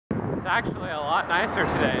It's actually a lot nicer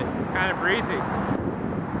today. Kind of breezy.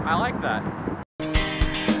 I like that.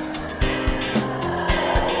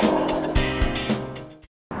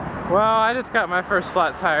 Well, I just got my first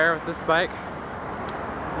flat tire with this bike.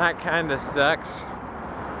 That kind of sucks.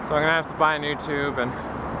 So I'm gonna have to buy a new tube and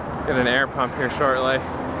get an air pump here shortly.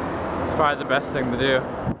 It's probably the best thing to do.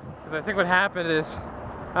 Because I think what happened is,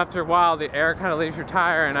 after a while, the air kind of leaves your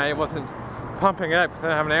tire, and I wasn't pumping it up because I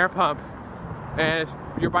don't have an air pump. And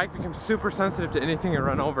your bike becomes super sensitive to anything you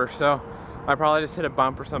run over, so I probably just hit a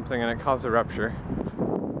bump or something and it caused a rupture.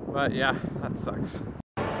 But yeah, that sucks.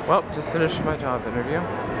 Well, just finished my job interview.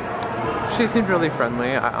 She seemed really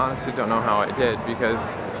friendly. I honestly don't know how I did because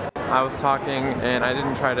I was talking and I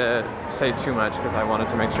didn't try to say too much because I wanted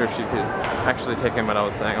to make sure she could actually take in what I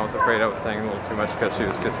was saying. I was afraid I was saying a little too much because she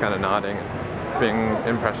was just kind of nodding and being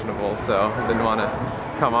impressionable, so I didn't want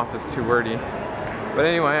to come off as too wordy. But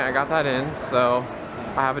anyway, I got that in, so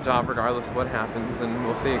I have a job regardless of what happens, and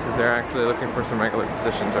we'll see, because they're actually looking for some regular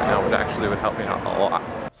positions right now, which actually would help me out a lot.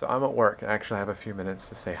 So I'm at work and actually have a few minutes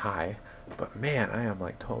to say hi, but man, I am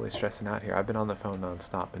like totally stressing out here. I've been on the phone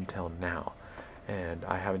non-stop until now, and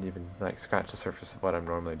I haven't even like scratched the surface of what I'm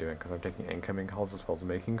normally doing, because I'm taking incoming calls as well as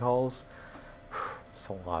making calls. It's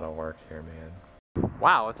a lot of work here, man.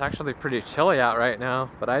 Wow, it's actually pretty chilly out right now,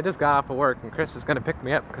 but I just got off of work and Chris is gonna pick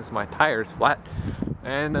me up because my tire's flat,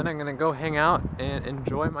 and then I'm gonna go hang out and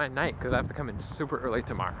enjoy my night because I have to come in super early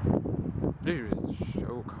tomorrow. Dude, it's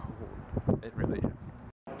so cold. It really is.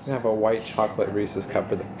 I have a white chocolate Reese's cup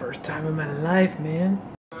for the first time in my life, man.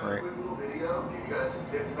 Alright.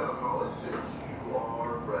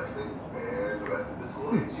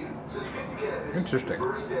 Interesting.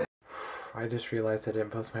 I just realized I didn't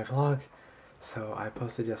post my vlog. So I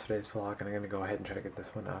posted yesterday's vlog and I'm going to go ahead and try to get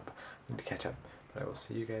this one up. I need to catch up. But I will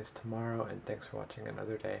see you guys tomorrow, and thanks for watching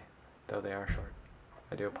another day, though they are short.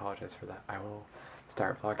 I do apologize for that. I will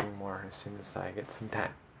start vlogging more as soon as I get some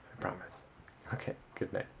time. I promise. Okay,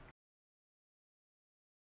 good night.